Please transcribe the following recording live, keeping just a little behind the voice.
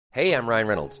Hey, I'm Ryan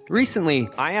Reynolds. Recently,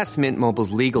 I asked Mint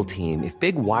Mobile's legal team if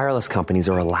big wireless companies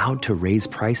are allowed to raise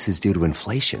prices due to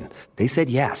inflation. They said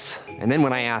yes. And then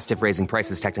when I asked if raising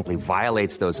prices technically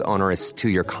violates those onerous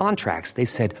two-year contracts, they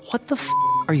said, "What the f***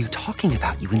 are you talking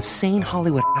about, you insane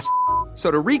Hollywood ass?" So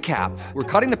to recap, we're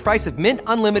cutting the price of Mint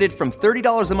Unlimited from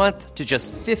 $30 a month to just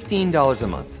 $15 a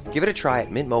month. Give it a try at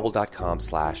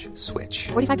mintmobile.com/switch.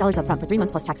 $45 up front for 3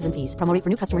 months plus taxes and fees. Promo rate for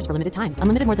new customers for limited time.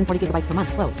 Unlimited more than 40 gigabytes per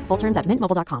month. Slows full terms at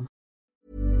mintmobile.com.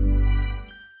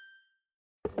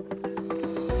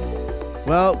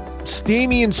 Well,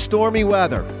 steamy and stormy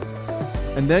weather.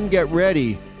 And then get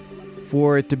ready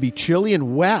for it to be chilly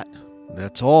and wet.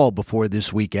 That's all before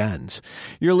this week ends.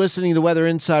 You're listening to Weather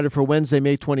Insider for Wednesday,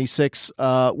 May 26th.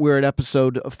 We're at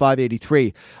episode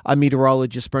 583. I'm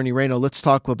meteorologist Bernie Rayno. Let's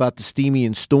talk about the steamy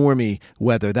and stormy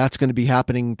weather. That's going to be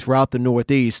happening throughout the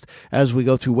Northeast as we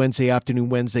go through Wednesday afternoon,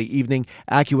 Wednesday evening.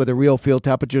 AccuWeather real field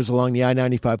temperatures along the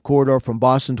I-95 corridor from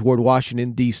Boston toward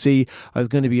Washington, D.C. are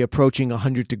going to be approaching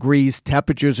 100 degrees.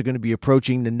 Temperatures are going to be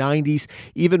approaching the 90s.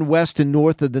 Even west and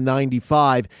north of the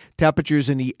 95, temperatures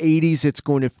in the 80s. It's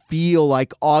going to feel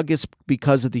like August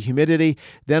because of the humidity.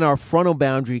 Then our frontal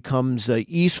boundary comes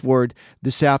eastward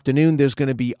this afternoon. There's going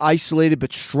to be isolated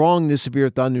but strong to severe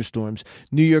thunderstorms.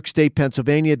 New York State,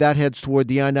 Pennsylvania, that heads toward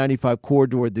the I-95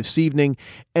 corridor this evening.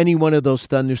 Any one of those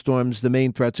thunderstorms, the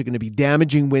main threats are going to be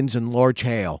damaging winds and large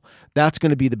hail. That's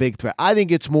going to be the big threat. I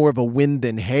think it's more of a wind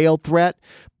than hail threat,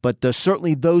 but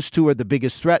certainly those two are the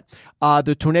biggest threat.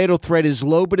 The tornado threat is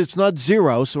low, but it's not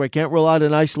zero, so I can't rule out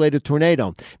an isolated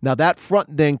tornado. Now, that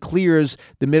front then clears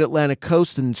the mid-Atlantic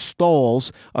coast and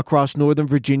stalls across northern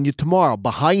Virginia tomorrow.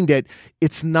 Behind it,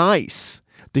 it's nice.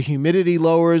 The humidity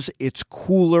lowers. It's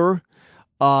cooler.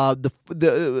 The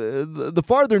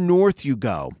farther north you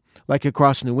go, like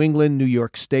across New England, New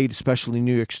York State, especially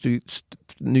New York State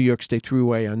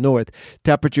Thruway on north,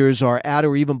 temperatures are at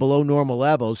or even below normal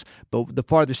levels, but the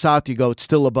farther south you go, it's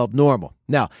still above normal.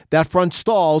 Now, that front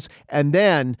stalls, and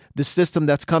then the system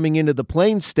that's coming into the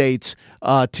plain states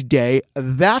today,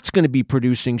 that's going to be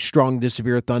producing strong to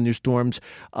severe thunderstorms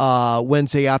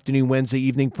Wednesday afternoon, Wednesday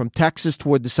evening from Texas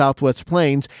toward the southwest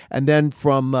plains, and then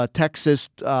from Texas,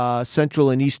 central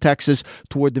and east Texas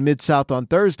toward the mid-south on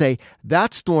Thursday.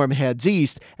 That storm heads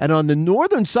east, and on the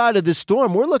northern side of this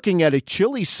storm, we're looking at a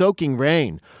chilly, soaking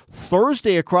rain.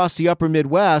 Thursday across the upper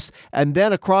Midwest, and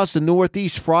then across the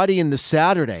Northeast Friday and the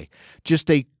Saturday.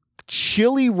 Just a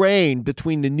chilly rain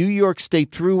between the New York State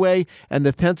Thruway and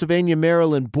the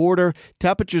Pennsylvania-Maryland border.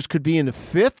 Temperatures could be in the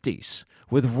 50s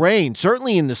with rain,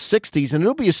 certainly in the 60s, and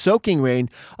it'll be a soaking rain,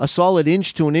 a solid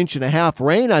inch to an inch and a half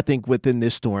rain, I think, within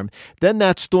this storm. Then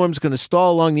that storm's going to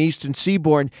stall along the eastern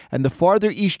seaboard, and the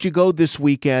farther east you go this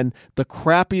weekend, the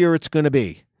crappier it's going to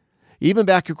be. Even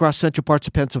back across central parts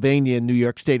of Pennsylvania and New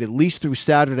York State, at least through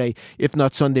Saturday, if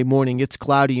not Sunday morning, it's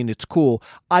cloudy and it's cool.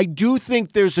 I do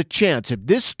think there's a chance. If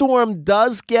this storm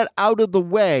does get out of the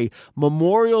way,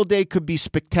 Memorial Day could be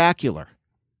spectacular.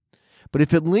 But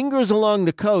if it lingers along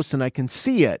the coast and I can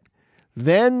see it,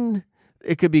 then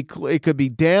it could be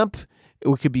damp,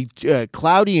 it could be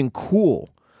cloudy and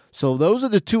cool. So those are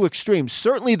the two extremes.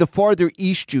 Certainly the farther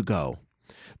east you go,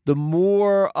 the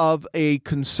more of a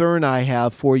concern I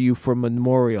have for you for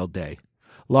Memorial Day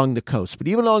along the coast. But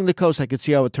even along the coast, I can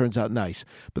see how it turns out nice.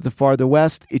 But the farther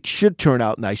west, it should turn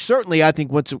out nice. Certainly, I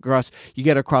think once you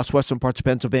get across western parts of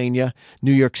Pennsylvania,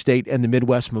 New York State, and the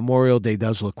Midwest, Memorial Day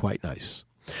does look quite nice.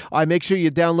 All right, make sure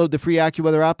you download the free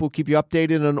AccuWeather app. We'll keep you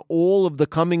updated on all of the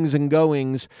comings and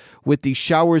goings with these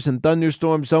showers and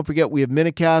thunderstorms. Don't forget, we have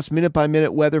Minutecast,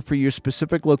 minute-by-minute weather for your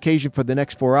specific location for the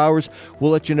next 4 hours.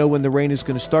 We'll let you know when the rain is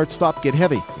going to start, stop, get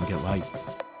heavy, and get light.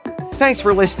 Thanks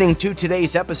for listening to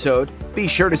today's episode. Be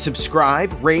sure to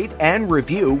subscribe, rate, and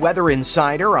review Weather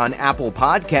Insider on Apple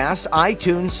Podcasts,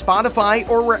 iTunes, Spotify,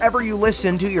 or wherever you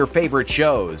listen to your favorite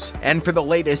shows. And for the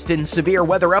latest in severe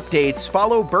weather updates,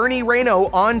 follow Bernie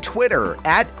Rayno on Twitter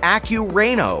at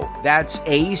AccuRayno. That's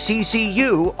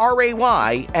AccuRayno.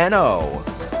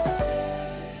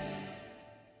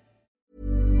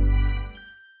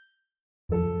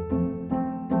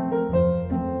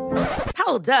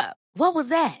 Hold up. What was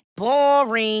that?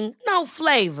 Boring. No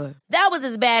flavor. That was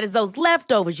as bad as those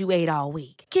leftovers you ate all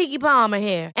week. Keke Palmer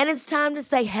here, and it's time to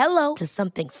say hello to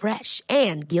something fresh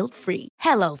and guilt-free.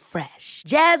 Hello Fresh.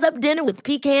 Jazz up dinner with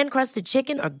pecan-crusted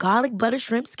chicken or garlic butter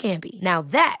shrimp scampi. Now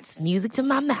that's music to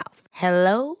my mouth.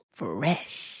 Hello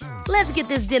Fresh. Let's get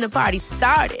this dinner party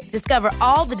started. Discover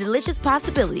all the delicious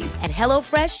possibilities at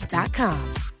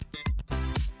HelloFresh.com.